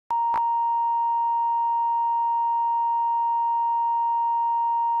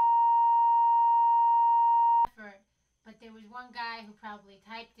probably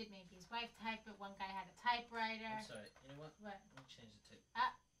typed it. Maybe his wife typed it. One guy had a typewriter. I'm sorry. You know what? What? Let me change the tape.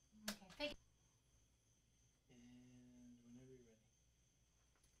 Okay. Thank you. And whenever you're ready.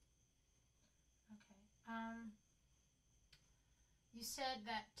 Okay. You said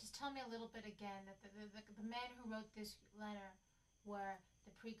that, just tell me a little bit again, that the men who wrote this letter were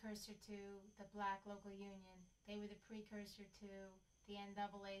the precursor to the Black Local Union. They were the precursor to the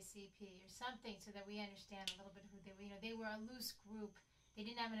NAACP or something, so that we understand a little bit who they were. You know, they were a loose group. They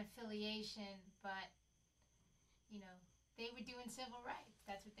didn't have an affiliation, but, you know, they were doing civil rights.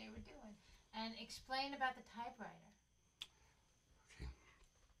 That's what they were doing. And explain about the typewriter. Okay.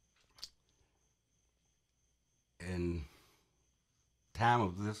 In time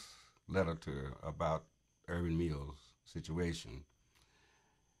of this letter to about Irvin Mills' situation,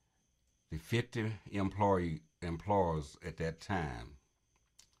 the 50 employers at that time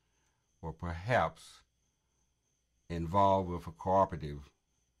were perhaps involved with a cooperative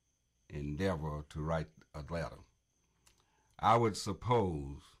endeavor to write a letter. I would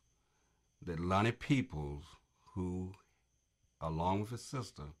suppose that Lonnie Peoples, who, along with his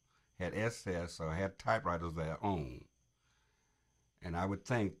sister, had access or had typewriters of their own, and I would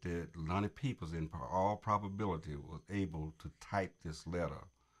think that Lonnie Peoples, in all probability, was able to type this letter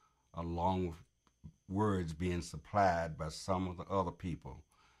along with words being supplied by some of the other people.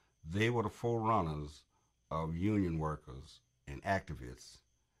 They were the forerunners of union workers and activists.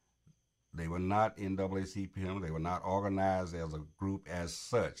 They were not NAACP, they were not organized as a group as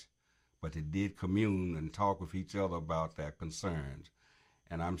such, but they did commune and talk with each other about their concerns.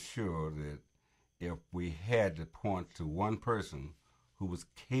 And I'm sure that if we had to point to one person who was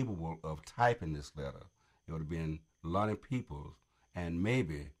capable of typing this letter, it would have been Lonnie Peoples, and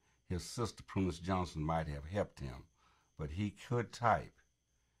maybe his sister Prudence Johnson might have helped him. But he could type,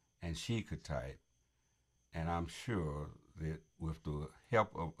 and she could type, and I'm sure that with the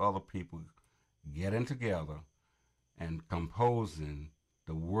help of other people getting together and composing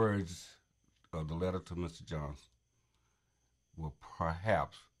the words of the letter to Mr. Johnson were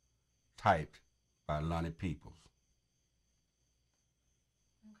perhaps typed by Lonnie Peoples.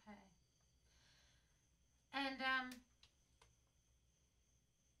 Okay. And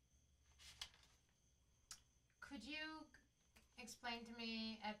could you explain to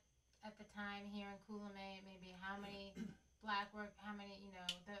me at the time here in Coulommiers maybe how many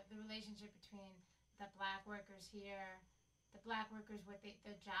the relationship between the black workers here, the black workers,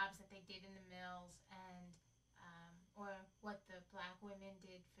 the jobs that they did in the mills, and or what the black women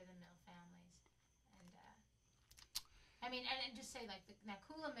did for the mill families, and just say now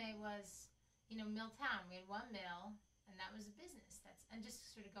Coulommiers was, mill town. We had one mill, and that was a business. And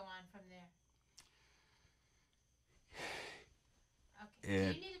just sort of go on from there.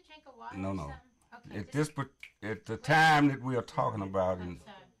 Okay. Do you need a drink of water? No, or no. something? Okay. At the time that we are talking about, can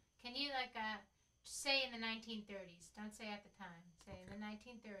you say in the 1930s? Don't say at the time. Say in the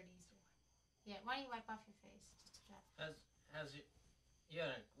 1930s. Yeah. Why don't you wipe off your face? Just to drop.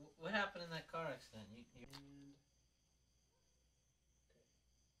 What happened in that car accident?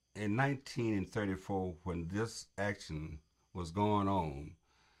 In 1934, when this action was going on,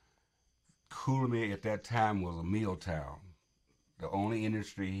 Coulommiers at that time was a mill town, the only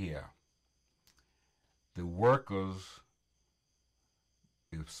industry here. The workers,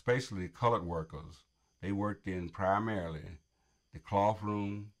 especially colored workers, they worked in primarily the cloth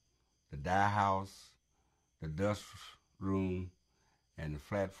room, the dye house, the dust room, and the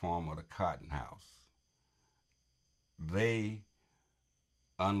platform of the cotton house. They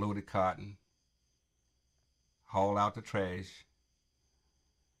unloaded cotton, hauled out the trash,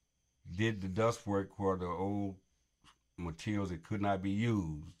 did the dust work where the old materials that could not be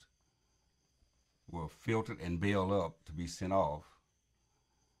used were filtered and baled up to be sent off.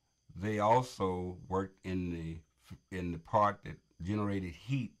 They also worked in the part that generated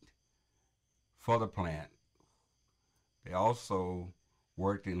heat for the plant. They also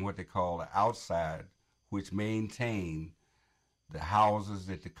worked in what they call the outside, which maintained the houses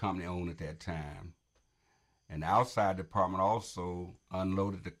that the company owned at that time. And the outside department also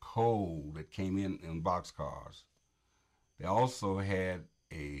unloaded the coal that came in boxcars. They also had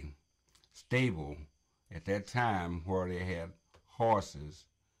a stable at that time where they had horses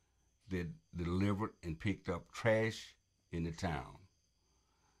that delivered and picked up trash in the town.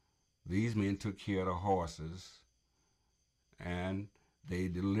 These men took care of the horses, and they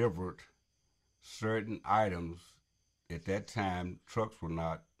delivered certain items. At that time, trucks were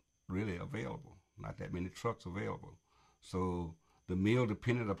not really available, not that many trucks available. So the mill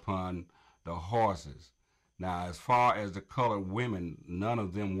depended upon the horses. Now, as far as the colored women, none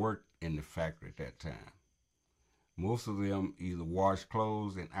of them worked in the factory at that time. Most of them either washed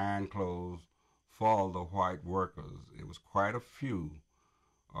clothes and ironed clothes for the white workers. It was quite a few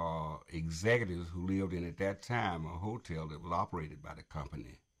executives who lived in, at that time, a hotel that was operated by the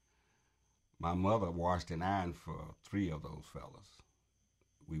company. My mother washed and ironed for 3 of those fellas.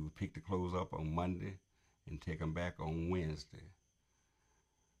 We would pick the clothes up on Monday and take them back on Wednesday.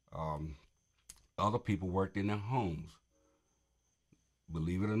 Other people worked in their homes.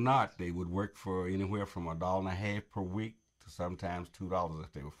 Believe it or not, they would work for anywhere from $1.50 per week to sometimes $2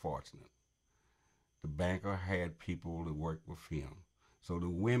 if they were fortunate. The banker had people that worked with him. So the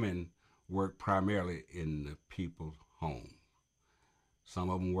women worked primarily in the people's homes. Some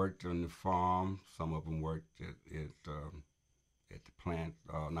of them worked on the farm. Some of them worked at the plant,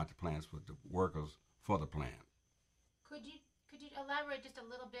 not the plants, but the workers for the plant. Could you elaborate just a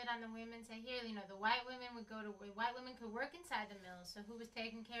little bit on the women? Say here, the white women could work inside the mills. So who was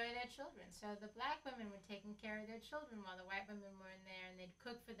taking care of their children? So the black women were taking care of their children while the white women were in there, and they'd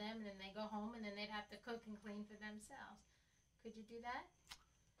cook for them, and then they go home, and then they'd have to cook and clean for themselves. Could you do that?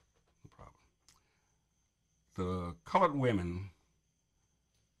 No problem. The colored women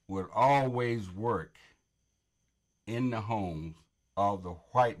would always work in the homes of the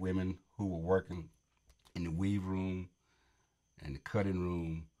white women who were working in the weave room and the cutting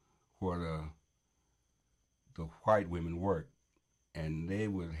room where the white women worked. And they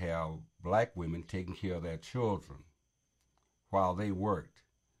would have black women taking care of their children while they worked.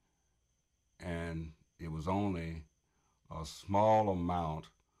 And it was only a small amount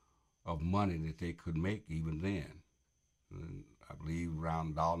of money that they could make even then. And I believe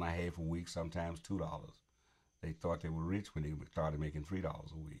around $1.50 a week, sometimes $2. They thought they were rich when they started making $3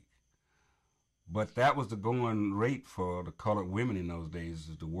 a week. But that was the going rate for the colored women in those days,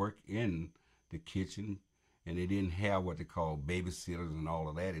 is to work in the kitchen. And they didn't have what they called babysitters and all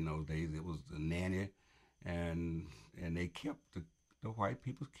of that in those days. It was the nanny, and they kept the white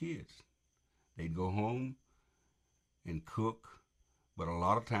people's kids. They'd go home and cook. But a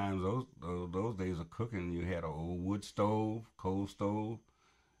lot of times, those days of cooking, you had an old wood stove, coal stove,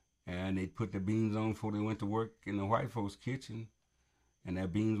 and they'd put the beans on before they went to work in the white folks' kitchen, and their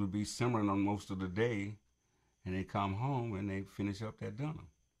beans would be simmering on most of the day, and they'd come home and they'd finish up their dinner.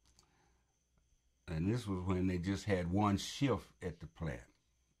 And this was when they just had one shift at the plant.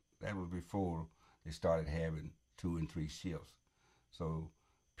 That was before they started having 2 and 3 shifts. So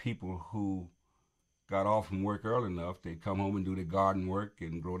people who got off from work early enough, they'd come home and do their garden work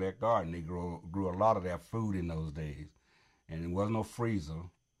and grow their garden. They grew a lot of their food in those days. And there was no freezer.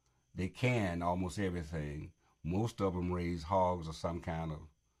 They canned almost everything. Most of them raised hogs or some kind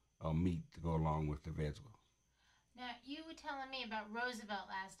of meat to go along with the vegetables. Now, you were telling me about Roosevelt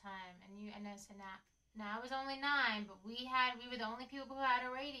last time, and I said, now I was only 9, but we were the only people who had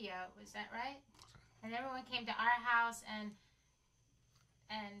a radio. Was that right? And everyone came to our house, and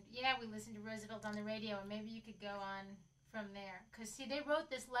yeah, we listened to Roosevelt on the radio, and maybe you could go on from there. Because, see, they wrote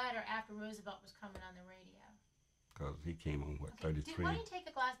this letter after Roosevelt was coming on the radio. Because he came on, okay. 33? Why don't you take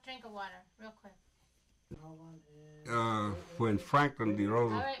a drink of water, real quick? When Franklin D.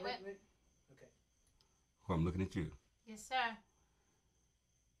 Roosevelt... All right, wait. Okay. Well, I'm looking at you. Yes, sir.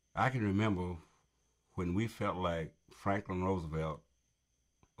 I can remember when we felt like Franklin Roosevelt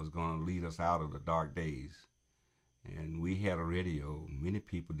was going to lead us out of the dark days. And we had a radio. Many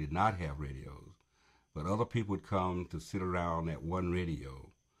people did not have radios, but other people would come to sit around that one radio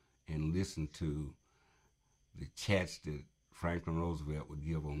and listen to the chats that Franklin Roosevelt would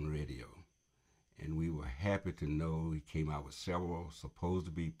give on the radio. And we were happy to know he came out with several supposed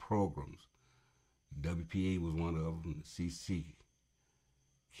to be programs. WPA was one of them. The CC,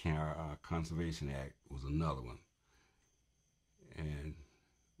 Conservation Act, was another one. And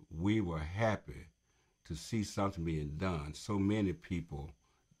we were happy to see something being done. So many people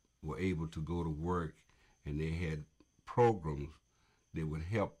were able to go to work, and they had programs that would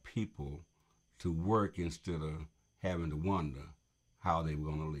help people to work instead of having to wonder how they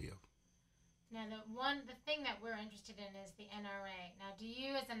were going to live. Now, the thing that we're interested in is the NRA. Now, do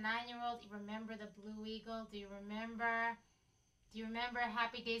you, as a 9-year-old, remember the Blue Eagle? Do you remember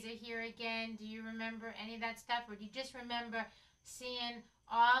Happy Days Are Here Again? Do you remember any of that stuff, or do you just remember seeing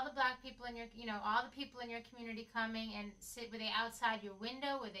all the black people in all the people in your community coming and were they outside your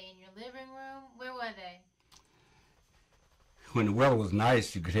window? Were they in your living room? Where were they? When the weather was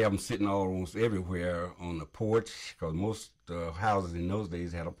nice, you could have them sitting almost everywhere on the porch, because most houses in those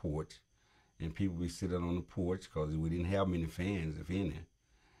days had a porch. And people would be sitting on the porch because we didn't have many fans, if any.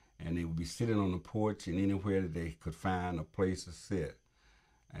 And they would be sitting on the porch and anywhere that they could find a place to sit.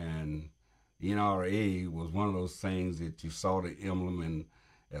 And NRA was one of those things that you saw the emblem,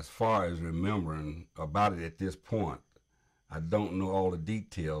 as far as remembering about it at this point, I don't know all the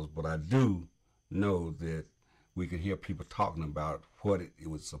details, but I do know that we could hear people talking about what it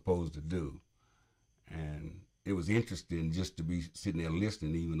was supposed to do. And it was interesting just to be sitting there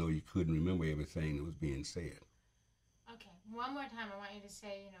listening, even though you couldn't remember everything that was being said. Okay, one more time, I want you to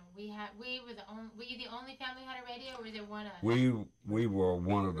say, were you the only family who had a radio, or was there one other? We were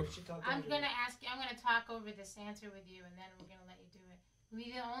one of the. I'm gonna talk over this answer with you, and then we're gonna let you do it. Were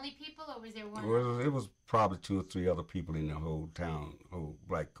you the only people, or was there one? Well, it was probably 2 or 3 other people in the whole town, whole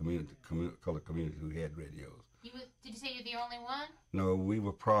black community, colored community who had radios. Did you say you're the only one? No, we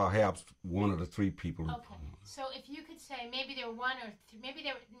were perhaps one of the 3 people. Okay, so if you could say maybe there were one or maybe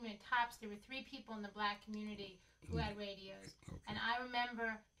there were tops. There were 3 people in the black community who had radios, okay. And I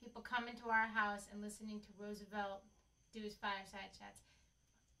remember people coming to our house and listening to Roosevelt do his fireside chats.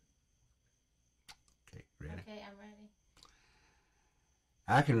 Okay, ready? Okay, I'm ready.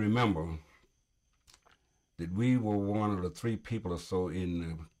 I can remember that we were one of the 3 people or so in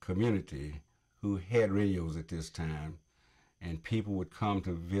the community who had radios at this time, and people would come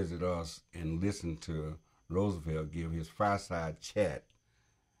to visit us and listen to Roosevelt give his fireside chat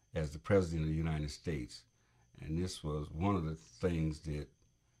as the President of the United States. And this was one of the things that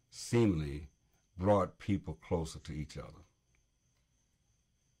seemingly brought people closer to each other.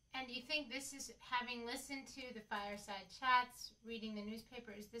 And do you think this is, having listened to the fireside chats, reading the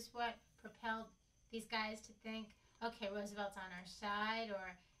newspaper, is this what propelled these guys to think, okay, Roosevelt's on our side?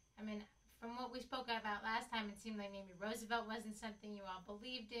 Or, I mean, from what we spoke about last time, it seemed like maybe Roosevelt wasn't something you all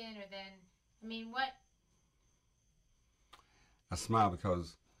believed in, or then, I mean, what? I smile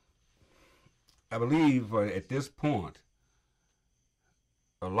because I believe at this point,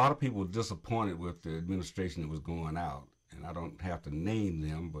 a lot of people were disappointed with the administration that was going out. And I don't have to name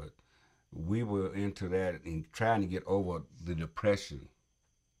them, but we were into that and trying to get over the Depression,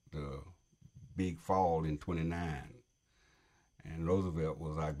 the big fall in 29. And Roosevelt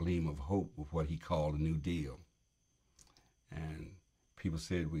was our gleam of hope with what he called a New Deal. And people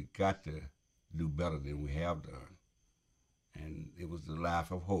said we got to do better than we have done. And it was the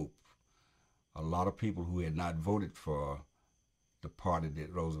life of hope. A lot of people who had not voted for the party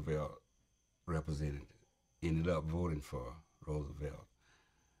that Roosevelt represented ended up voting for Roosevelt.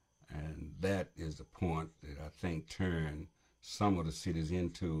 And that is the point that I think turned some of the cities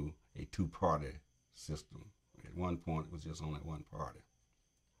into a 2-party system. At one point, it was just only one party.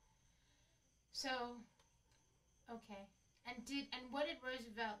 So, okay. And what did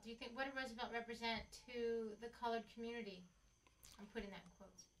Roosevelt represent to the colored community? I'm putting that in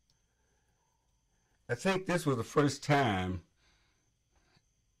quotes. I think this was the first time,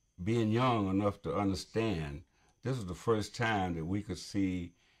 being young enough to understand, this was the first time that we could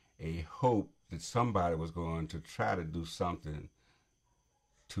see a hope that somebody was going to try to do something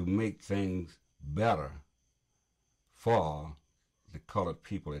to make things better for the colored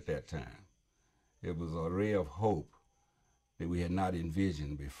people at that time. It was a ray of hope that we had not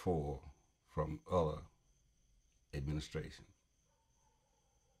envisioned before from other administrations.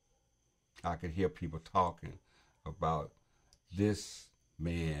 I could hear people talking about this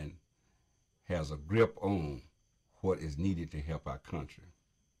man has a grip on what is needed to help our country.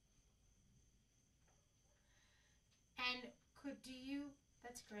 And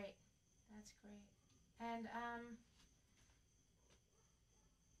that's great. That's great. And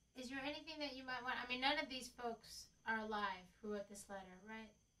is there anything that you might want, I mean, none of these folks are alive who wrote this letter,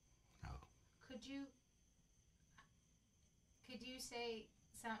 right? No. Could you say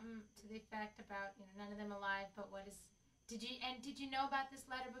something to the effect about, none of them alive, but did you know about this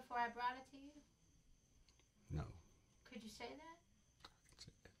letter before I brought it to you? No. Could you say that? I can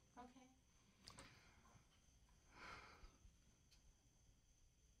say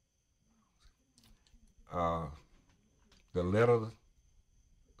that. Okay. The letter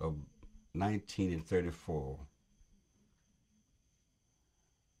of 1934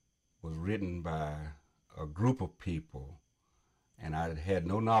 was written by a group of people, and I had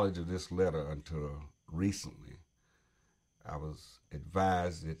no knowledge of this letter until recently. I was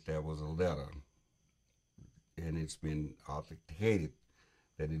advised that there was a letter, and it's been authenticated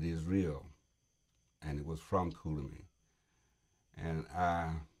that it is real, and it was from Cooley. And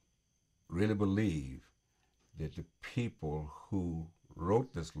I really believe that the people who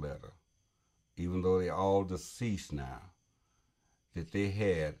wrote this letter, even though they're all deceased now, that they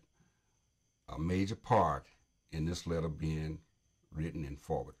had a major part in this letter being written and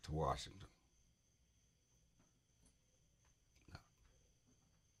forwarded to Washington.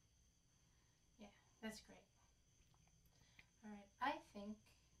 Yeah, that's great. All right, I think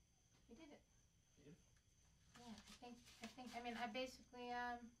we did it. Yeah, I think I mean, I basically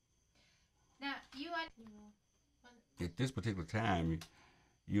now At this particular time,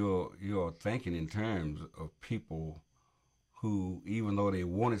 you're thinking in terms of people who, even though they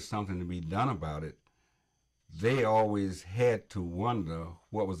wanted something to be done about it, they always had to wonder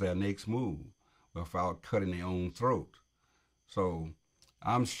what was their next move without cutting their own throat. So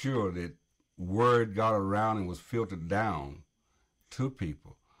I'm sure that word got around and was filtered down to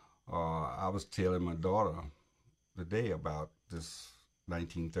people. I was telling my daughter today about this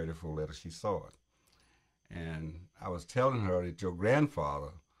 1934 letter. She saw it. And I was telling her that your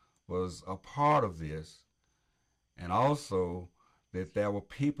grandfather was a part of this, and also that there were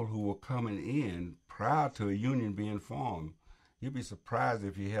people who were coming in prior to a union being formed. You'd be surprised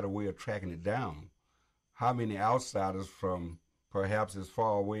if you had a way of tracking it down. How many outsiders from perhaps as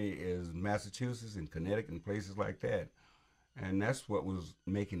far away as Massachusetts and Connecticut and places like that. And that's what was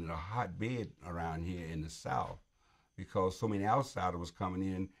making it a hotbed around here in the South, because so many outsiders was coming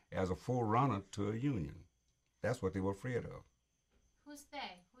in as a forerunner to a union. That's what they were afraid of. Who's they?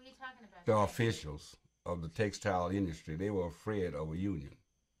 Who are you talking about? The officials of the textile industry, they were afraid of a union.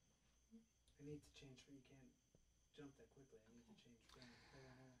 I need to change. You can't jump that quickly. I need to change frame.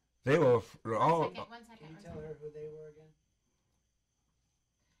 They were all. One second. Can you tell her who they were again?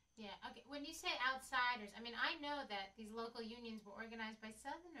 Yeah, okay. When you say outsiders, I mean, I know that these local unions were organized by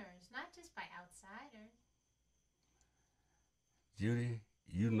Southerners, not just by outsiders. Judy,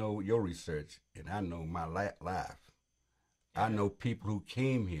 you know your research, and I know my life. I know people who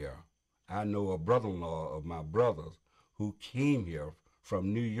came here. I know a brother-in-law of my brother's who came here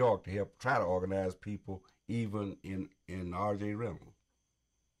from New York to help try to organize people, even in R.J. Reynolds,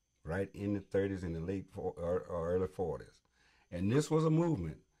 right in the 30s and the late or early 40s. And this was a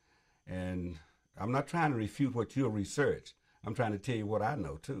movement. And I'm not trying to refute what you researched. I'm trying to tell you what I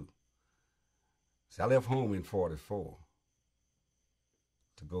know, too. See, I left home in 44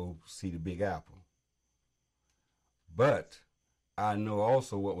 to go see the Big Apple. But I know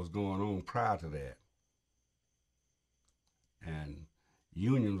also what was going on prior to that. And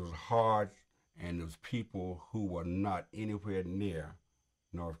union was hard, and there was people who were not anywhere near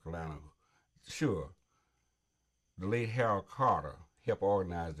North Carolina. Sure, the late Harold Carter helped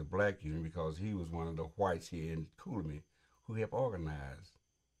organize the black union because he was one of the whites here in Cooley who helped organize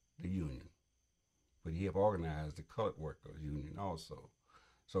the union. But he helped organize the colored workers union also.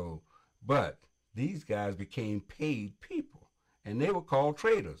 So, but these guys became paid people, and they were called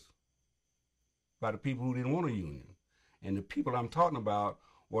traders by the people who didn't want a union. And the people I'm talking about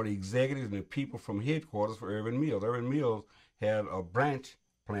were the executives and the people from headquarters for Irving Mills. Irving Mills had a branch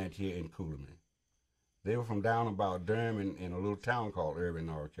plant here in Cooley. They were from down about Durham in a little town called Irving,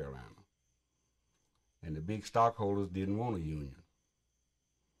 North Carolina. And the big stockholders didn't want a union.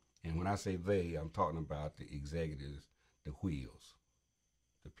 And when I say they, I'm talking about the executives, the wheels,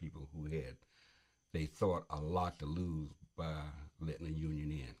 the people who they thought a lot to lose by letting a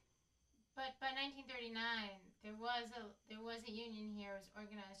union in. But by 1939, there was a union here. It was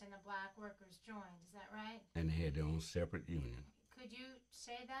organized, and the black workers joined. Is that right? And they had their own separate union. Could you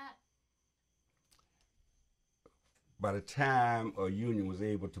say that? By the time a union was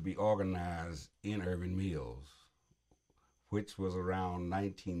able to be organized in Irving Mills, which was around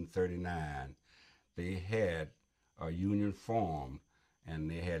 1939, they had a union formed, and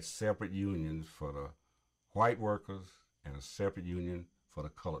they had separate unions for the white workers and a separate union for the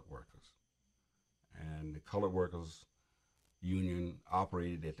colored workers. And the colored workers union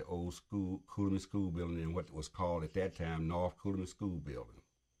operated at the old Cooley School building in what was called at that time North Cooley School building.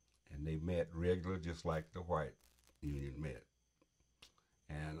 And they met regular just like the white union met.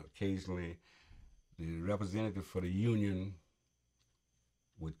 And occasionally the representative for the union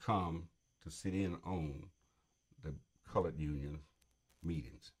would come to sit in on the colored union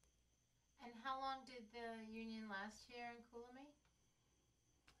meetings. And how long did the union last here in Cooley?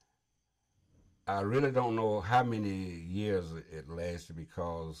 I really don't know how many years it lasted,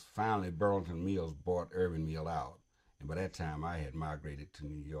 because finally Burlington Mills bought Irving Mill out. And by that time I had migrated to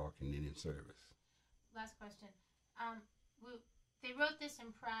New York and then in service. Last question. They wrote this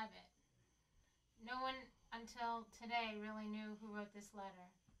in private. No one until today really knew who wrote this letter.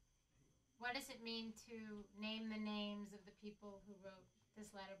 What does it mean to name the names of the people who wrote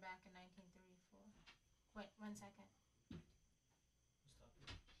this letter back in 1934? Wait, 1 second.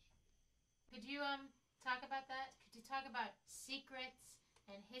 Could you talk about that? Could you talk about secrets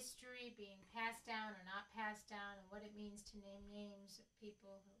and history being passed down or not passed down, and what it means to name names of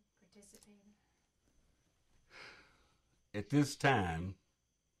people who participated? At this time,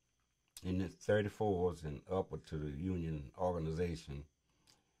 in the 34s and upward to the union organization,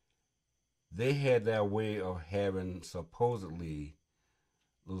 they had their way of having supposedly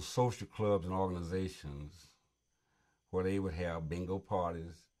little social clubs and organizations where they would have bingo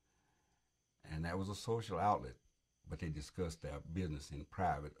parties, and that was a social outlet, but they discussed their business in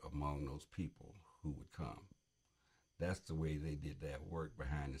private among those people who would come. That's the way they did their work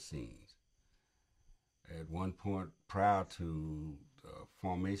behind the scenes. At one point, prior to the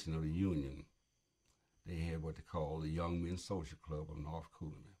formation of the union, they had what they called the Young Men's Social Club of North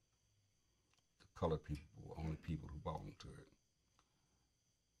Cooley. The colored people were the only people who belonged to it.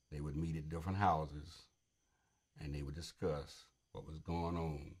 They would meet at different houses, and they would discuss what was going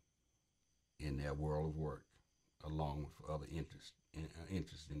on in their world of work, along with other interests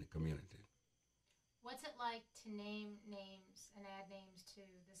in the community. What's it like to name names and add names to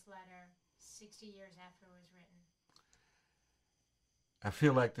this letter 60 years after it was written? I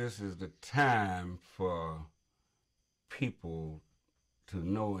feel like this is the time for people to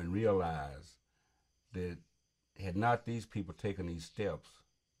know and realize that had not these people taken these steps,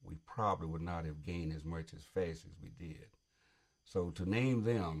 we probably would not have gained as much as fast as we did. So to name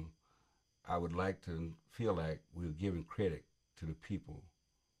them, I would like to feel like we're giving credit to the people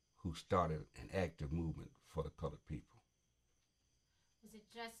who started an active movement for the colored people. Was it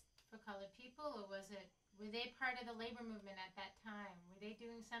just for colored people, or were they part of the labor movement at that time? Were they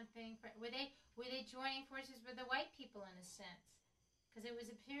doing something were they joining forces with the white people in a sense? Because it was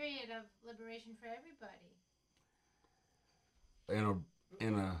a period of liberation for everybody. In a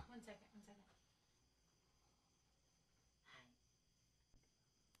One second.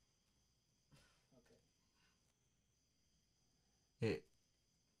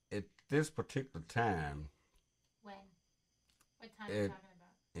 at this particular time, When? What time are you talking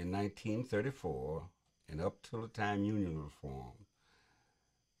about? in 1934 and up till the time Union was formed,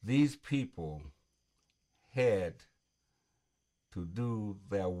 these people had to do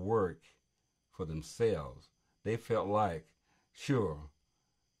their work for themselves. They felt like, sure,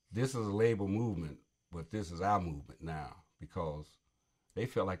 this is a labor movement, but this is our movement now, because they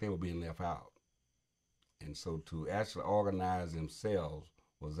felt like they were being left out. And so to actually organize themselves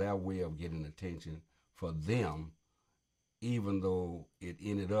was their way of getting attention for them, even though it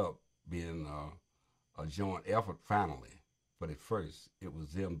ended up being a joint effort finally. But at first, it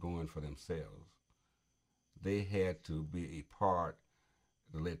was them going for themselves. They had to be a part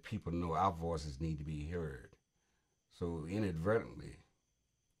to let people know our voices need to be heard. So inadvertently,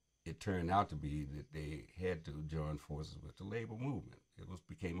 it turned out to be that they had to join forces with the labor movement. It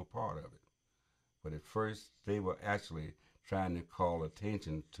became a part of it. But at first, they were actually trying to call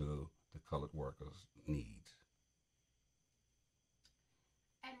attention to the colored workers' needs.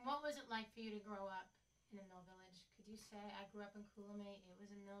 And what was it like for you to grow up in a mill village? Could you say, I grew up in Cooley, it was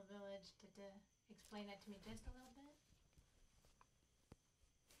a mill village? Explain that to me just a little bit?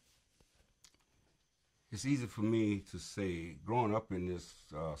 It's easy for me to say, growing up in this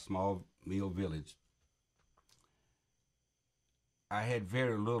small mill village, I had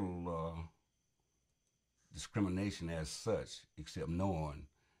very little discrimination as such, except knowing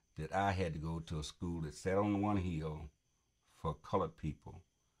that I had to go to a school that sat on one hill for colored people,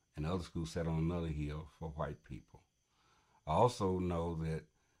 and the other school sat on another hill for white people. I also know that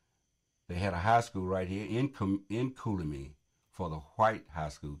they had a high school right here in Cooley for the white high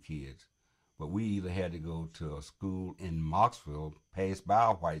school kids, but we either had to go to a school in Moxville, pass by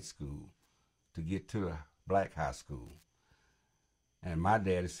a white school, to get to the black high school. And my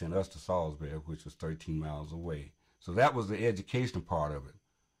daddy sent us to Salisbury, which was 13 miles away. So that was the educational part of it.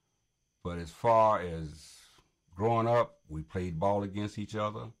 But as far as growing up, we played ball against each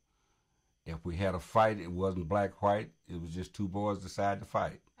other. If we had a fight, it wasn't black-white. It was just two boys decided to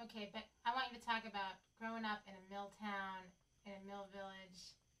fight. Okay, but I want you to talk about growing up in a mill town, in a mill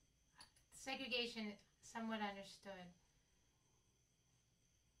village. Segregation, somewhat understood.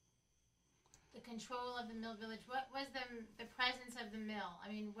 The control of the mill village. What was the presence of the mill?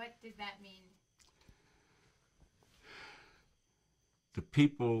 I mean, what did that mean? The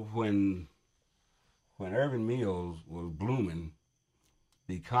people, when Irving Mills was blooming,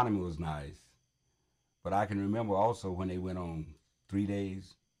 the economy was nice. But I can remember also when they went on 3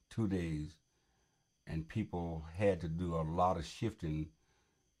 days, 2 days, and people had to do a lot of shifting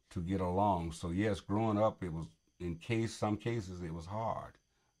to get along. So yes, growing up, it was, some cases, it was hard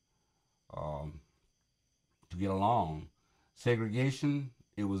to get along. Segregation,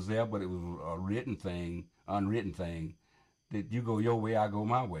 it was there, but it was a unwritten thing, that you go your way, I go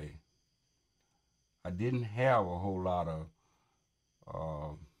my way. I didn't have a whole lot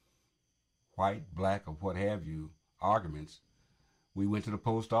of white, black, or what have you arguments. We went to the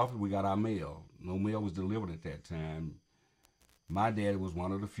post office, we got our mail. No mail was delivered at that time. My dad was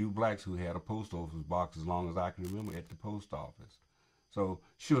one of the few blacks who had a post office box as long as I can remember at the post office. So,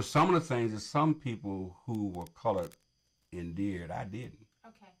 sure, some of the things that some people who were colored endeared, I didn't.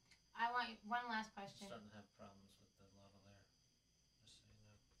 Okay. I want one last question. Starting to have problems with the lava there. Just so you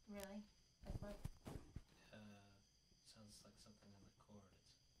know. Really? Like what? Sounds like something in the cord.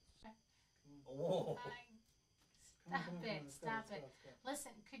 Okay. Oh. Stop it.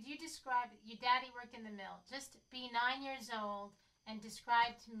 Listen, could you describe, your daddy worked in the mill. Just be 9 years old and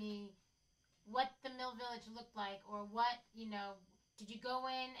describe to me what the mill village looked like, or what, did you go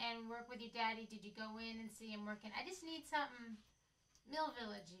in and work with your daddy? Did you go in and see him working? I just need something mill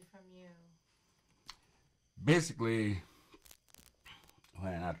villagey from you. Basically,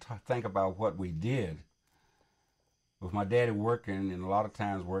 when I think about what we did, with my daddy working, and a lot of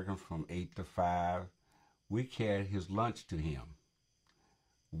times working from 8 to 5, we carried his lunch to him.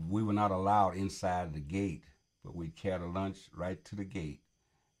 We were not allowed inside the gate, but we'd carry the lunch right to the gate,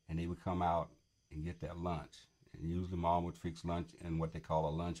 and they would come out and get that lunch. And usually Mom would fix lunch in what they call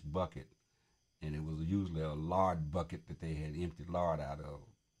a lunch bucket, and it was usually a lard bucket that they had emptied lard out of,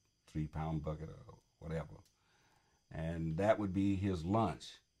 3-pound bucket or whatever. And that would be his lunch.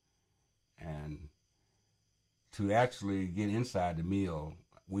 And to actually get inside the mill,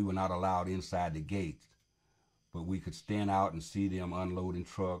 we were not allowed inside the gate, but we could stand out and see them unloading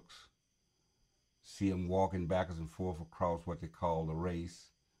trucks, see them walking backwards and forth across what they call the race.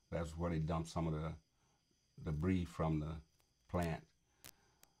 That's where they dump some of the debris from the plant.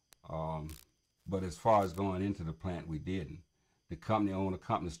 But as far as going into the plant, we didn't. The company owned a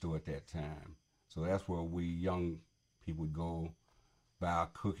company store at that time, so that's where we young people would go buy a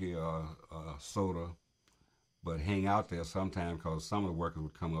cookie or a soda, but hang out there sometime because some of the workers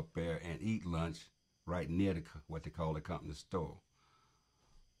would come up there and eat lunch right near what they call the company store.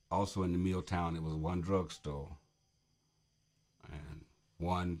 Also in the mill town, there was one drugstore and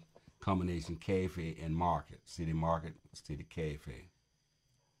one combination cafe and market, city cafe.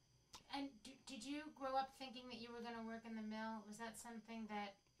 And did you grow up thinking that you were going to work in the mill? Was that something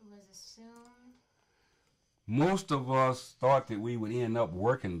that was assumed? Most of us thought that we would end up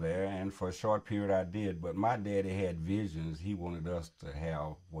working there, and for a short period I did, but my daddy had visions. He wanted us to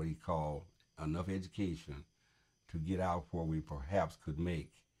have what he called enough education to get out where we perhaps could make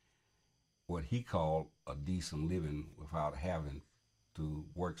what he called a decent living without having to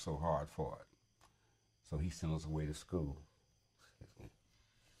work so hard for it. So he sent us away to school.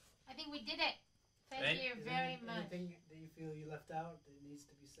 I think we did it. Thank Right. you very much. Anything that you feel you left out that needs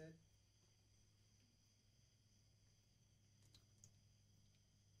to be said?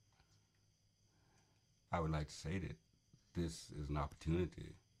 I would like to say that this is an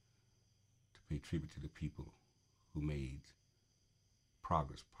opportunity to pay tribute to the people who made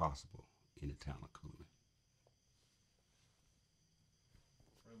progress possible in the town of Cooley.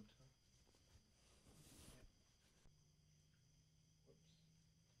 Room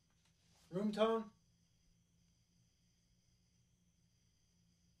tone. Room tone?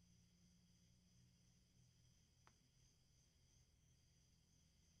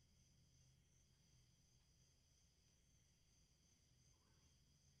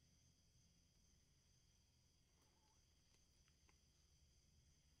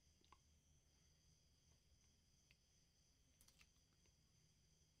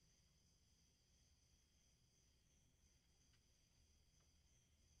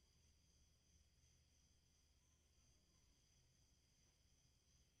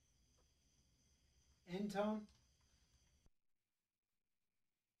 End tone?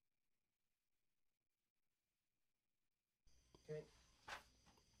 Okay.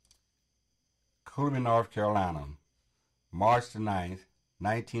 Cooley, North Carolina, March the 9th,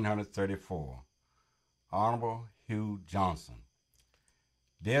 1934. Honorable Hugh Johnson.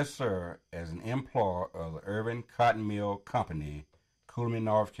 Dear Sir, as an employer of the Urban Cotton Mill Company, Cooley,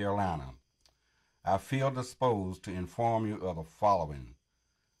 North Carolina, I feel disposed to inform you of the following.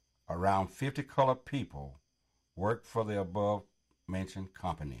 Around 50 colored people work for the above-mentioned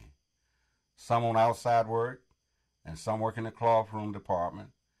company. Some on outside work, and some work in the cloth room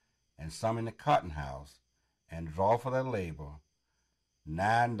department, and some in the cotton house, and draw for their labor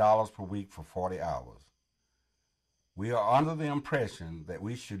 $9 per week for 40 hours. We are under the impression that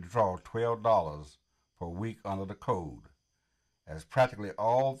we should draw $12 per week under the code, as practically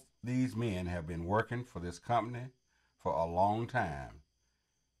all these men have been working for this company for a long time.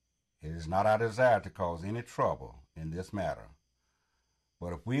 It is not our desire to cause any trouble in this matter,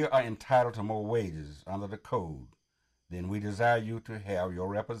 but if we are entitled to more wages under the code, then we desire you to have your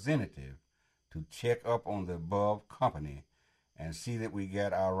representative to check up on the above company and see that we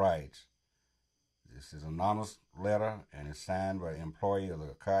get our rights. This is an anonymous letter and it's signed by an employee of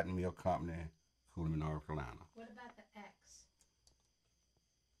the Cotton Mill Company, Coolman, North Carolina. What about the X?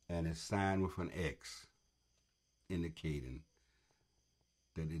 And it's signed with an X, indicating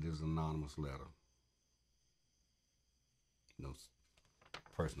that it is an anonymous letter. No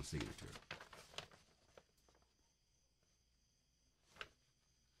personal signature.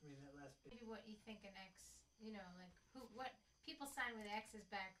 I mean, that last bit. Maybe what you think an X, you know, like what people sign with X's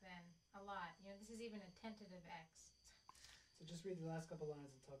back then a lot. You know, this is even a tentative X. So just read the last couple lines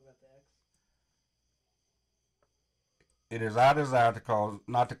and talk about the X. It is our desire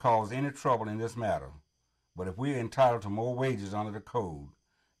not to cause any trouble in this matter, but if we are entitled to more wages under the code,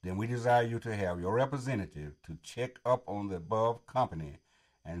 then we desire you to have your representative to check up on the above company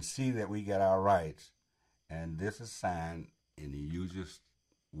and see that we get our rights. And this is signed in the usual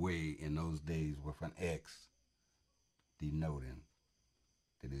way in those days with an X, denoting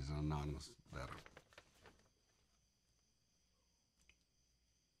that it is an anonymous letter.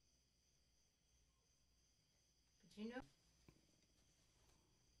 But you know,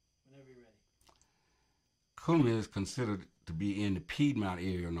 Whenever you're ready. Coolman is considered to be in the Piedmont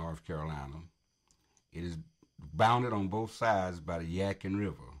area of North Carolina. It is bounded on both sides by the Yadkin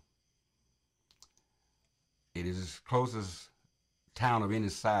River. It is the closest town of any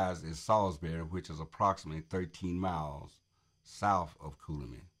size is Salisbury, which is approximately 13 miles south of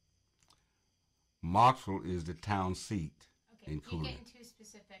Coolman. Marksville is the town seat okay, in you're Coolman. getting too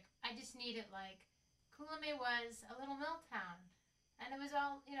specific. I just need it like Coolman was a little mill town. And it was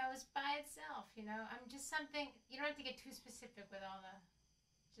all, you know, it was by itself, you know. I'm just something, you don't have to get too specific with all the,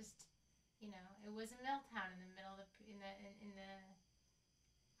 just, you know, it was a mill town in the middle of the,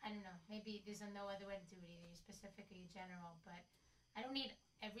 I don't know, maybe there's no other way to do it either. You're specific or you're general, but I don't need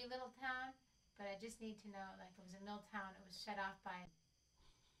every little town, but I just need to know, like, it was a mill town, it was shut off by.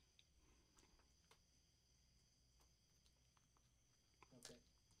 Okay.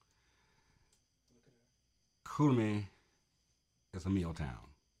 Look at her. Coolman is a mill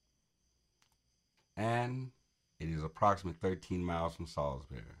town, and it is approximately 13 miles from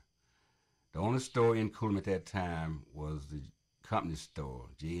Salisbury. The only store in Coolman at that time was the company store,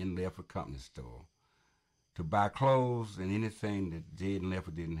 J.N. Lefford Company Store. To buy clothes and anything that J.N.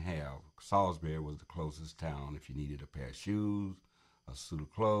 Lefford didn't have, Salisbury was the closest town if you needed a pair of shoes, a suit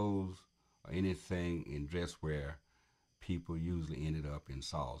of clothes, or anything in dress wear. People usually ended up in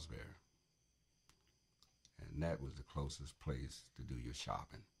Salisbury. And that was the closest place to do your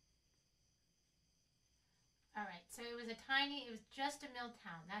shopping. All right, so it was just a mill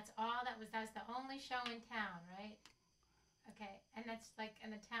town. That's the only show in town, right? Okay, and that's like in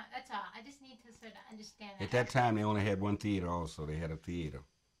the town, that's all. I just need to sort of understand that. At that time, they only had one theater also. They had a theater,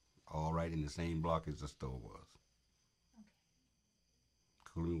 all right in the same block as the store was. Okay.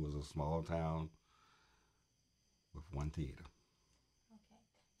 Coolman was a small town with one theater. Okay,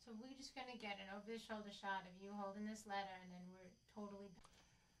 so we're just going to get an over-the-shoulder shot of you holding this letter, and then we're totally...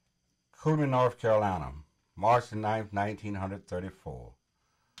 Coolman, North Carolina, March the 9th, 1934.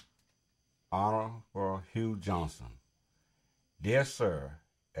 Honorable Hugh Johnson. Dear Sir,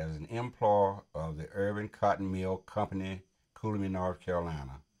 as an employee of the Urban Cotton Mill Company, Coolman, North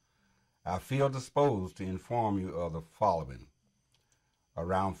Carolina, I feel disposed to inform you of the following.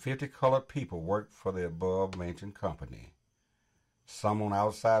 Around 50 colored people work for the above-mentioned company. Some on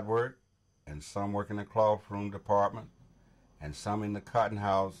outside work, and some work in the cloth room department, and some in the cotton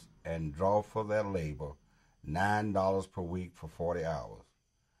house, and draw for their labor $9 per week for 40 hours.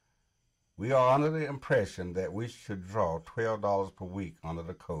 We are under the impression that we should draw $12 per week under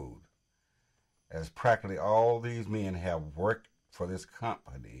the code. As practically all these men have worked for this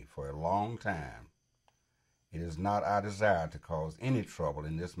company for a long time, it is not our desire to cause any trouble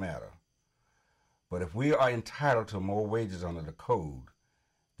in this matter. But if we are entitled to more wages under the code,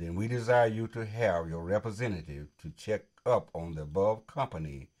 then we desire you to have your representative to check up on the above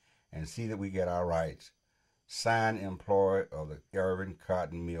company and see that we get our rights. Signed, employee of the Urban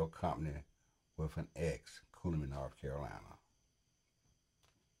Cotton Mill Company with an X, Coolman, North Carolina.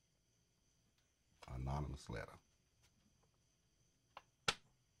 Anonymous letter.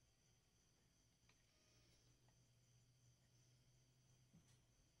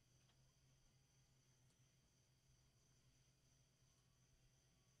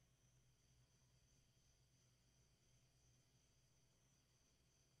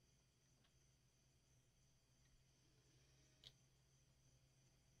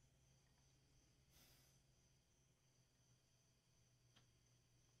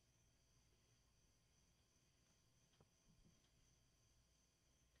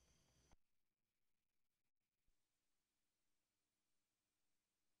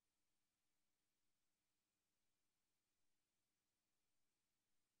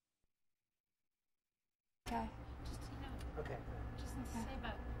 Say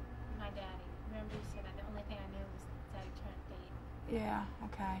about my daddy. Remember you said that the only thing I knew was daddy turned 8. Yeah,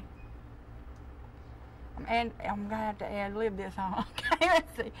 okay. And I'm gonna have to ad lib this on. Okay,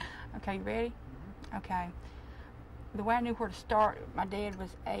 let's see. Okay, you ready? Okay. The way I knew where to start, my dad was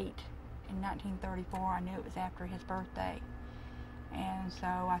 8 in 1934. I knew it was after his birthday. And so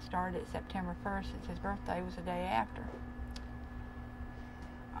I started at September 1st since his birthday was the day after.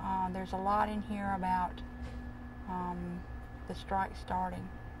 There's a lot in here about the strike starting,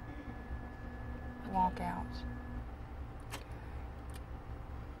 walkouts.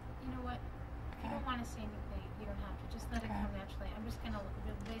 You know what? If you don't want to say anything, you don't have to. Just let it Okay. come naturally. I'm just going to,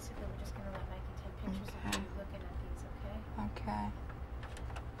 basically, we're just going to let Mikey take pictures of you looking at these, okay? Okay.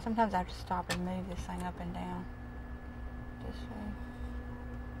 Sometimes I have to stop and move this thing up and down. Just see.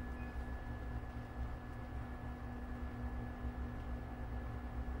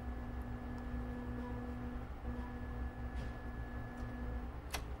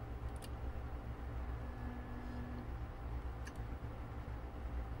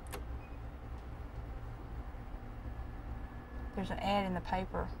 There's an ad in the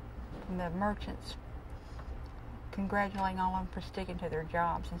paper from the merchants congratulating all of them for sticking to their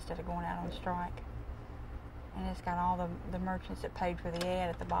jobs instead of going out on strike. And it's got all the merchants that paid for the ad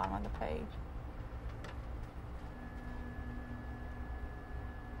at the bottom of the page.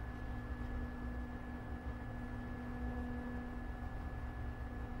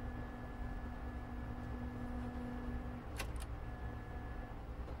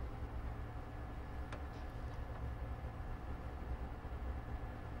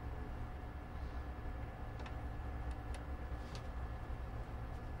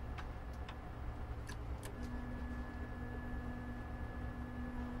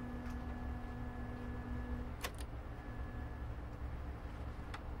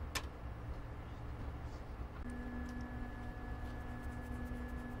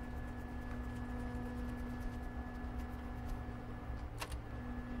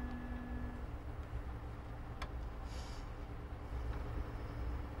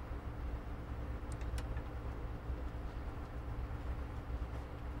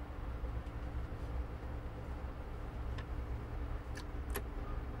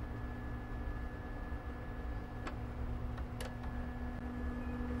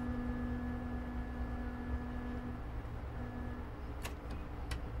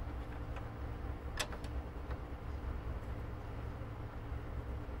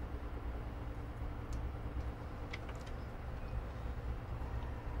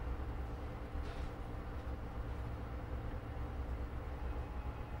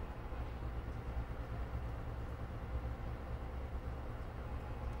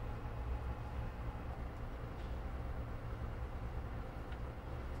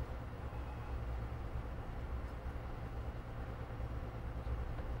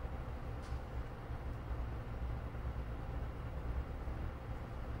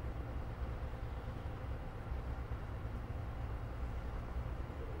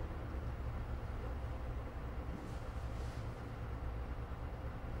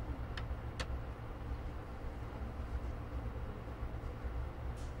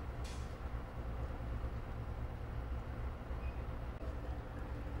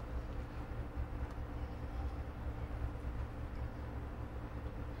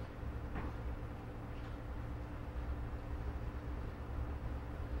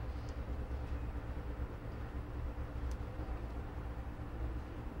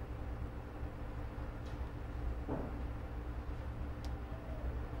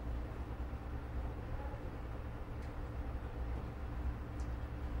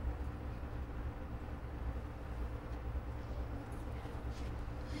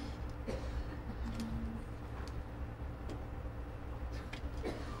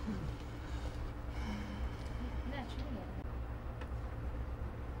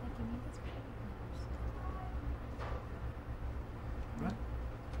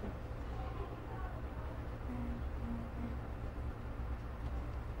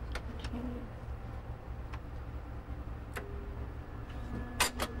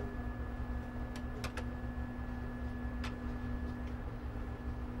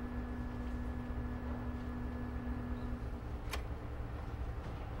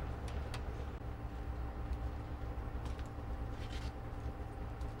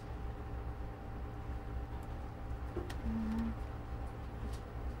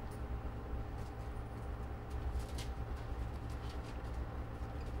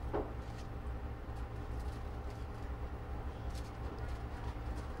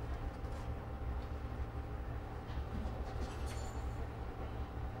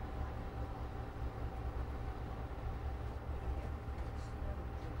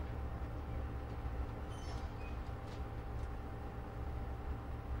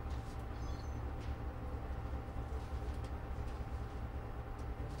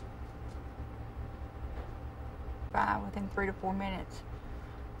 5. Within 3 to 4 minutes,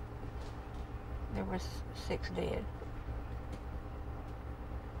 there was 6 dead.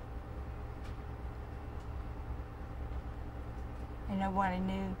 And nobody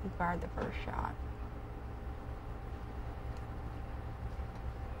knew who fired the first shot.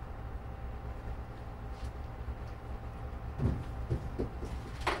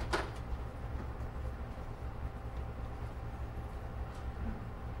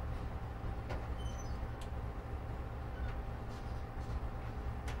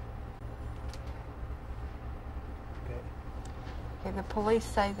 Okay, the police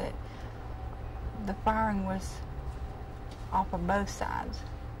say that the firing was off of both sides.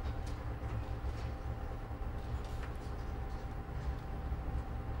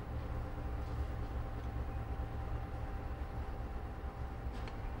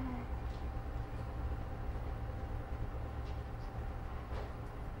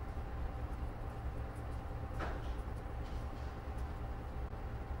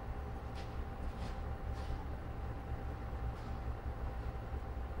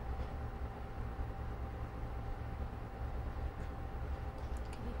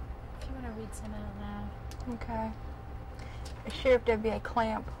 If you want to read some out loud. Okay. Sheriff W.A.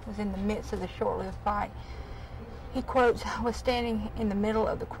 Clamp was in the midst of the short-lived fight. He quotes, "I was standing in the middle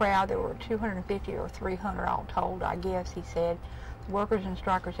of the crowd. There were 250 or 300 all told, I guess," he said. The workers and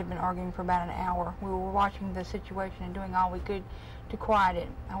strikers had been arguing for about an hour. We were watching the situation and doing all we could to quiet it.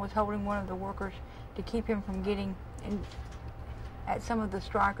 I was holding one of the workers to keep him from getting at some of the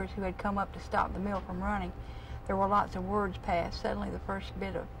strikers who had come up to stop the mill from running. There were lots of words passed. Suddenly the first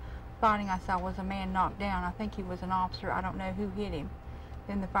bit of fighting I saw was a man knocked down. I think he was an officer. I don't know who hit him.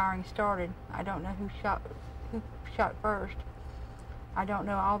 Then the firing started. I don't know who shot first. I don't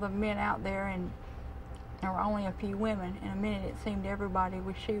know all the men out there, and there were only a few women. In a minute it seemed everybody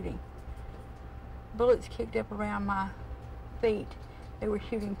was shooting. Bullets kicked up around my feet. They were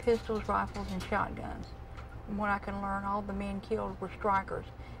shooting pistols, rifles, and shotguns. From what I can learn, all the men killed were strikers.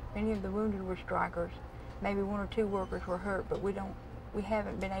 Many of the wounded were strikers. Maybe 1 or 2 workers were hurt, but we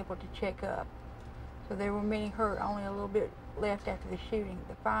haven't been able to check up. So there were many hurt, only a little bit left after the shooting.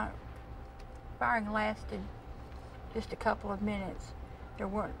 The firing lasted just a couple of minutes. There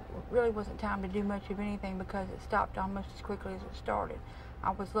really wasn't time to do much of anything because it stopped almost as quickly as it started.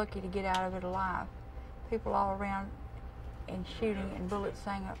 I was lucky to get out of it alive. People all around and shooting, and bullets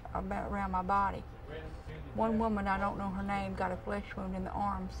sang around my body. One woman, I don't know her name, got a flesh wound in the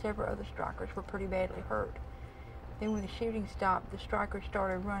arm. Several other strikers were pretty badly hurt. Then when the shooting stopped, the strikers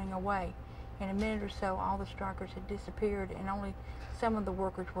started running away. In a minute or so, all the strikers had disappeared and only some of the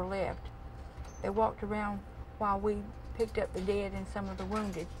workers were left. They walked around while we picked up the dead and some of the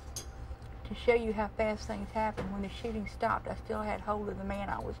wounded. To show you how fast things happened, when the shooting stopped, I still had hold of the man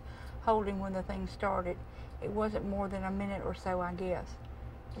I was holding when the thing started. It wasn't more than a minute or so, I guess.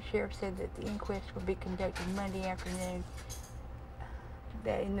 The sheriff said that the inquest would be conducted Monday afternoon.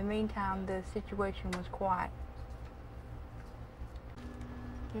 That in the meantime, the situation was quiet.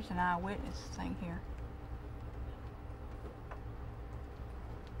 There's an eyewitness thing here.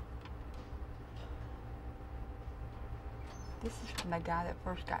 This is from the guy that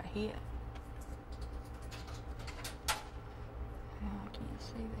first got hit. Oh, I can't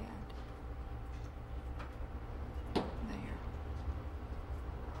see that. There.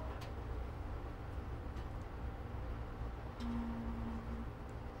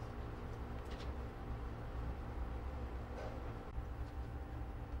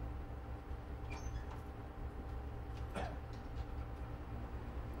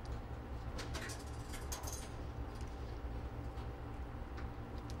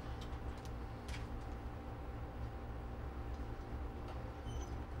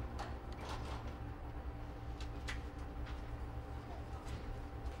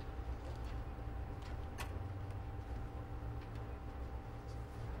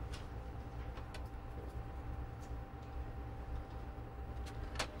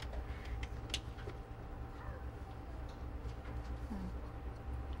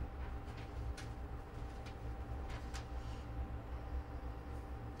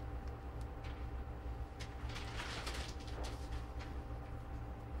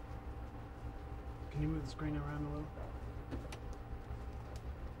 Can you move the screen around a little?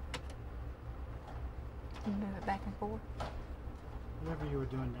 You move it back and forth. Whatever you were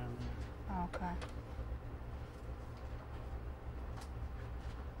doing down there. Okay.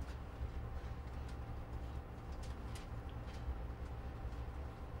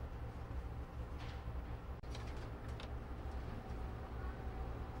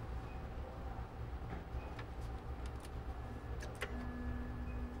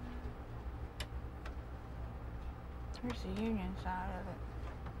 Here's the union side of it.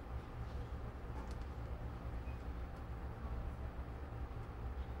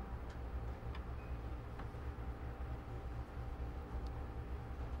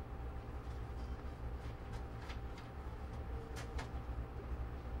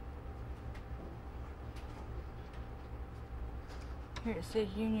 Here it says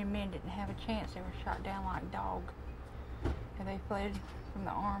Union men didn't have a chance. They were shot down like dogs. And they fled from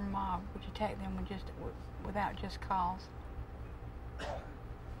the armed mob, which attacked them without just cause.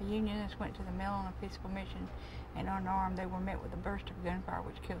 The Unionists went to the mill on a peaceful mission, and unarmed, they were met with a burst of gunfire,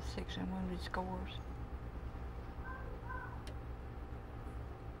 which killed 6 and wounded scores.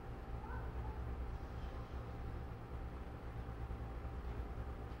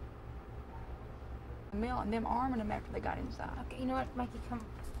 The mill and them arming them after they got inside. Okay, you know what, Mikey, come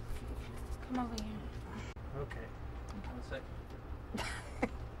over here. Okay. 1 second.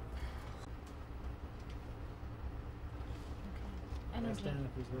 Okay. Ask Energy. Dan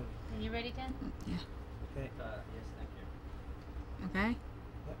if he's ready. Are you ready, Dan? Yeah. Okay. Yes, thank you. Okay?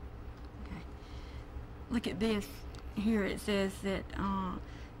 Yep. Okay. Look at this. Here it says that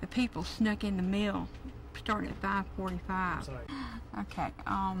the people snuck in the mill starting at 5:45. Sorry. Okay.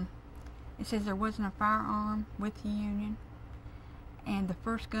 It says there wasn't a firearm with the Union, and the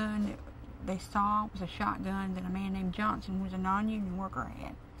first gun that they saw was a shotgun that a man named Johnson, who was a non-union worker,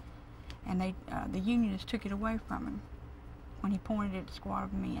 had, and the Unionists took it away from him when he pointed at a squad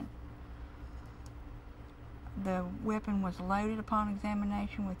of men. The weapon was loaded upon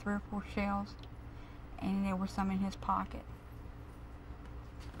examination with 3 or 4 shells, and there were some in his pocket.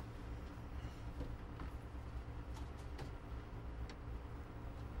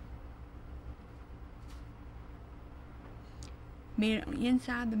 Men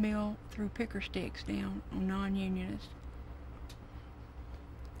inside the mill threw picker sticks down on non-unionists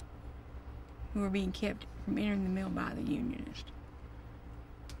who were being kept from entering the mill by the unionists.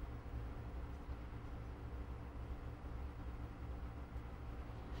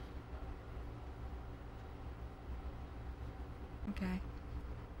 Okay.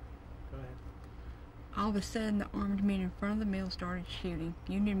 Go ahead. All of a sudden, the armed men in front of the mill started shooting.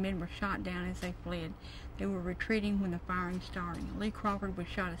 Union men were shot down as they fled. They were retreating when the firing started. Lee Crawford was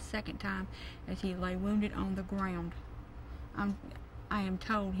shot a second time as he lay wounded on the ground. I am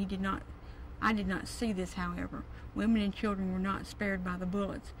told I did not see this, however. Women and children were not spared by the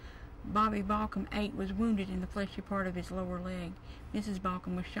bullets. Bobby Balcom, 8, was wounded in the fleshy part of his lower leg. Mrs.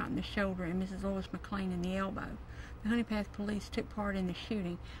 Balcom was shot in the shoulder and Mrs. Lois McLean in the elbow. The Honeypath police took part in the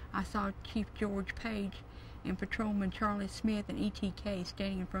shooting. I saw Chief George Page and Patrolman Charlie Smith and ETK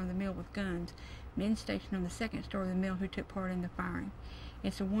standing in front of the mill with guns, men stationed on the second story of the mill who took part in the firing.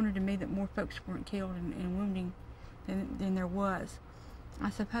 It's a wonder to me that more folks weren't killed and wounding than there was. I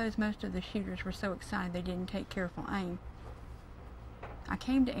suppose most of the shooters were so excited they didn't take careful aim. I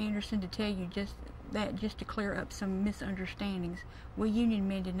came to Anderson to tell you just to clear up some misunderstandings. We Union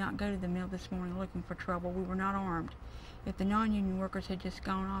men did not go to the mill this morning looking for trouble. We were not armed. If the non-union workers had just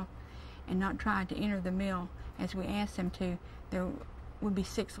gone off and not tried to enter the mill as we asked them to, there would be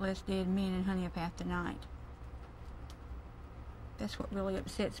 6 less dead men in Honeypath tonight. That's what really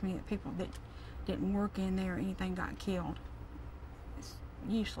upsets me, that people that didn't work in there or anything got killed. It's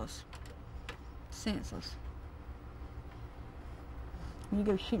useless, senseless. You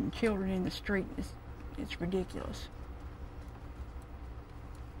go shooting children in the street, it's ridiculous.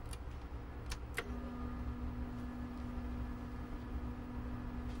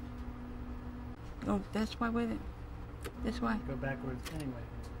 Go this way with it? This way? Go backwards anyway.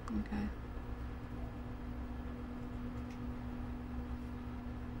 Okay.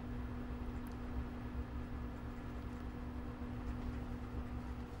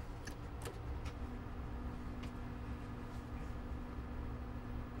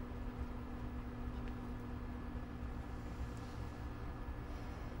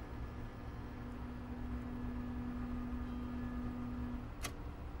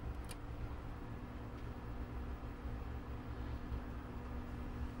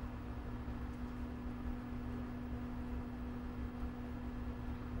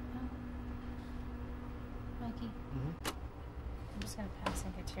 Mikey, I'm just going to pass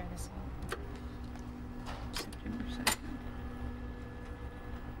and tear this out. September 2nd.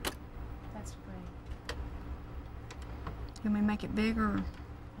 That's great. You want me to make it bigger? Or? Let's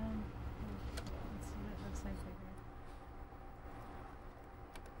see what it looks like bigger.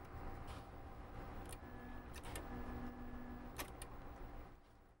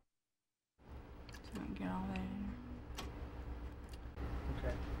 So I can get all that in Okay.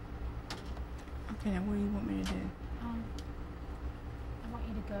 there. Okay, now what do you want me to do? I want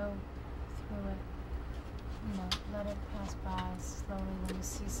you to go through it let it pass by slowly when you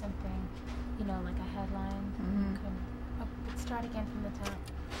see something, like a headline. Mhm. But start again from the top.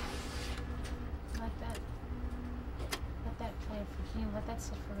 Let that play for let that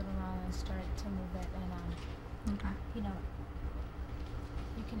sit for a little while and start to move it, and Okay.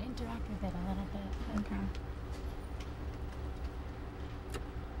 you can interact with it a little bit. Okay.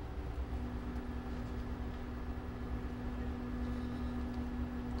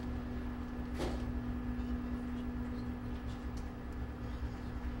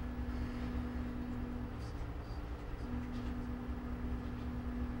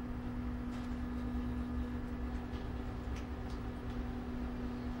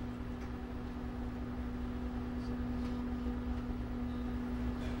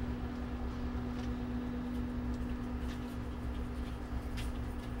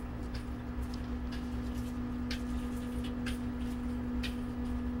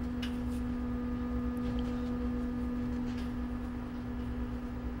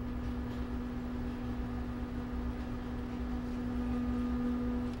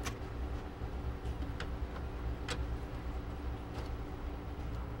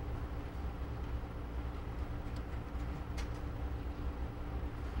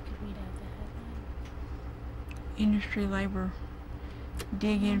 You could read out the headline. Industry labor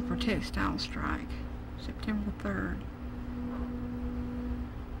dig in for textile strike, September 3rd.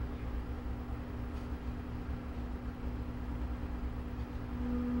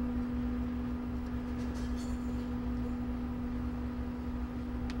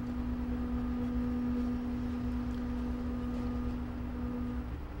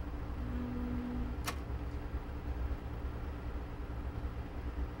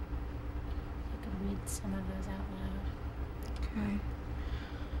 You could read some of those out loud. Okay.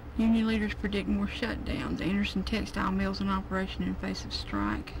 Union leaders predict more shutdowns. Anderson textile mills in operation in face of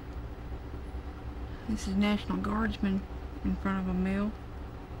strike. This is National Guardsmen in front of a mill.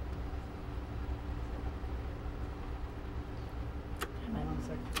 How Hold about, on a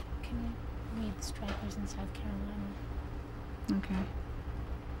second. can you read the strikers in South Carolina? Okay.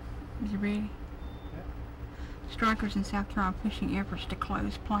 Is you ready? Yep. Strikers in South Carolina pushing efforts to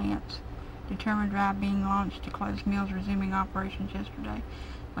close plants. Determined drive being launched to close mills resuming operations yesterday.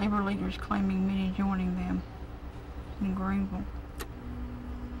 Labor leaders claiming many joining them in Greenville.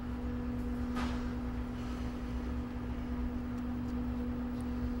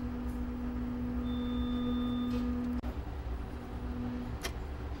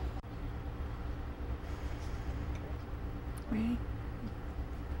 Ready?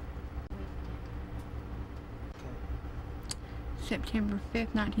 September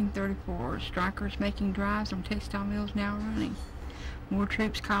 5th, 1934. Strikers making drives on textile mills now running. More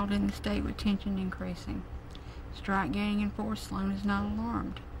troops called in the state with tension increasing. Strike gaining in force, Sloan is not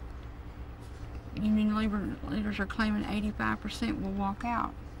alarmed. Union labor leaders are claiming 85% will walk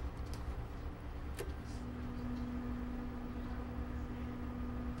out. Okay.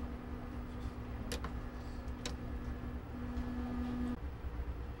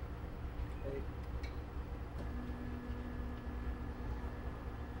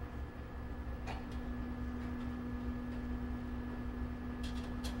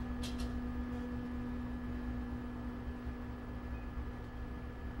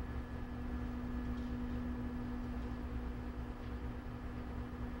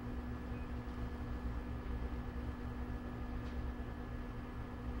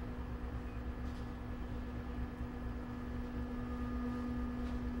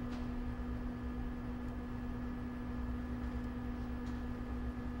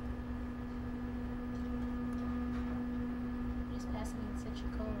 Just passing in such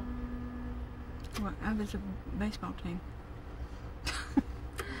a cola. What? I was a baseball team.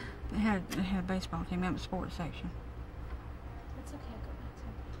 they had a baseball team. That was sports section. That's okay, go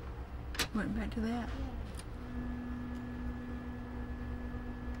back to it. Went back to that. Yeah.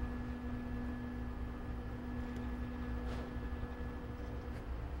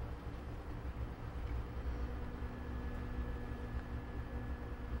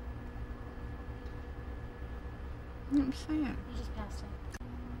 Let me see it. You just passed it.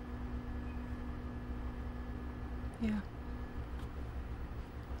 Yeah.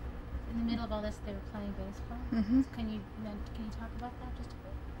 In the middle of all this, they were playing baseball. Mhm. Can you talk about that just a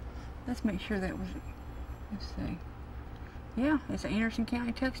bit? Let's make sure that was. Let's see. Yeah, it's the Anderson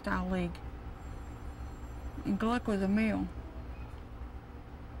County Textile League. And Gluck was a mill.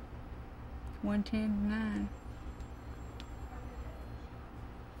 110-9.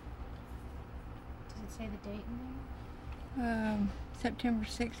 Does it say the date in there? September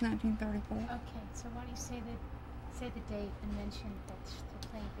 6, 1934. Okay, so why don't you say the date and mention that they're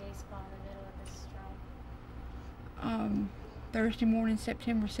playing baseball in the middle of this strike? Thursday morning,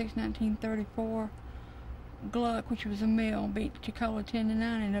 September 6, 1934, Gluck, which was a male, beat Chicola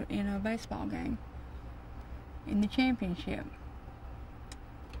 10-9 in a baseball game in the championship.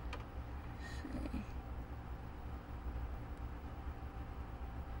 Let's see.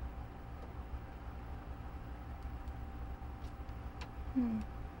 What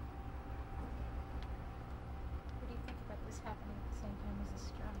do you think about this happening at the same time as the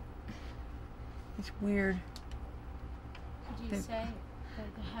strike? It's weird. Could you say that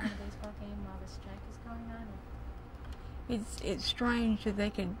they're having a baseball game while the strike is going on? It's strange that they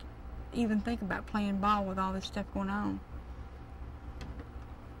could even think about playing ball with all this stuff going on.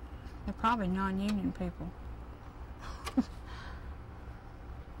 They're probably non-union people.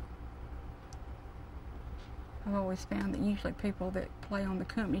 I've always found that usually people that play on the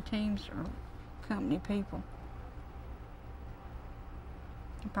company teams are company people.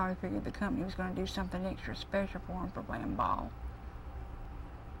 They probably figured the company was going to do something extra special for them for playing ball.